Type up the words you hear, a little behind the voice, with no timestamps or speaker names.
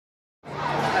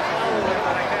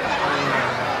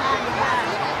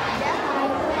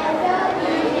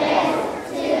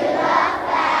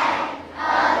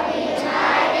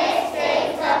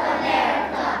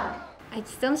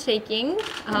shaking.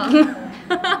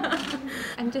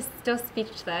 I'm just still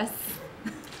speechless.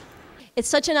 It's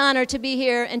such an honor to be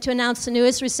here and to announce the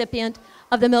newest recipient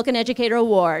of the Milken Educator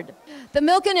Award. The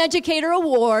Milken Educator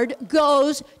Award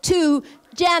goes to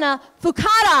Jana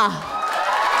Fukada.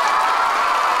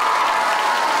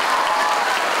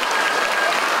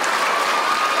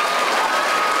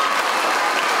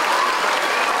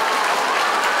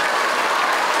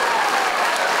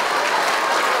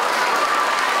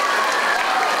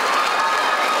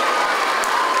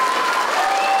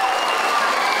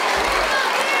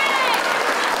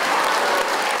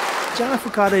 Jana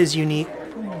Fukada is unique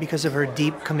because of her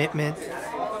deep commitment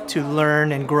to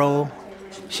learn and grow.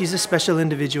 She's a special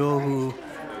individual who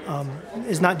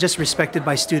is not just respected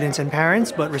by students and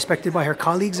parents, but respected by her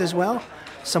colleagues as well.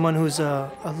 Someone who's a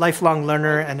lifelong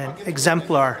learner and an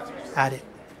exemplar at it.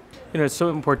 You know, it's so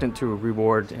important to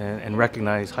reward and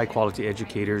recognize high-quality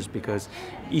educators because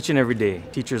each and every day,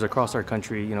 teachers across our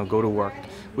country, go to work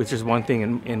with just one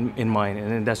thing in mind,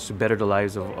 and that's to better the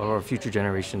lives of our future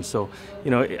generations. So,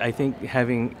 I think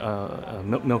having a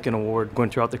Milken Award going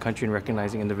throughout the country and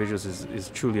recognizing individuals is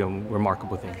truly a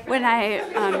remarkable thing. When I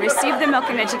received the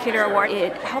Milken Educator Award,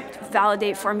 it helped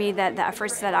validate for me that the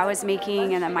efforts that I was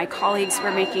making and that my colleagues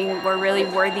were making were really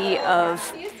worthy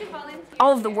of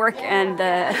all of the work and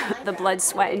the blood,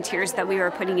 sweat, and tears that we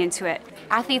were putting into it.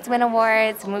 Athletes win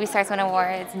awards, movie stars win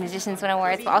awards, musicians win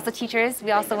awards, but also teachers, we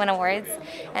also win awards.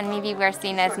 And maybe we're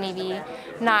seen as maybe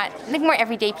not like more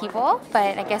everyday people,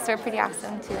 but I guess we're pretty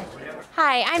awesome too.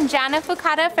 Hi, I'm Jana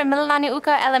Fukada from Mililani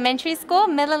Elementary School,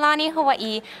 Mililani,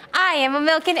 Hawaii. I am a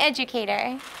Milken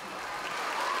educator.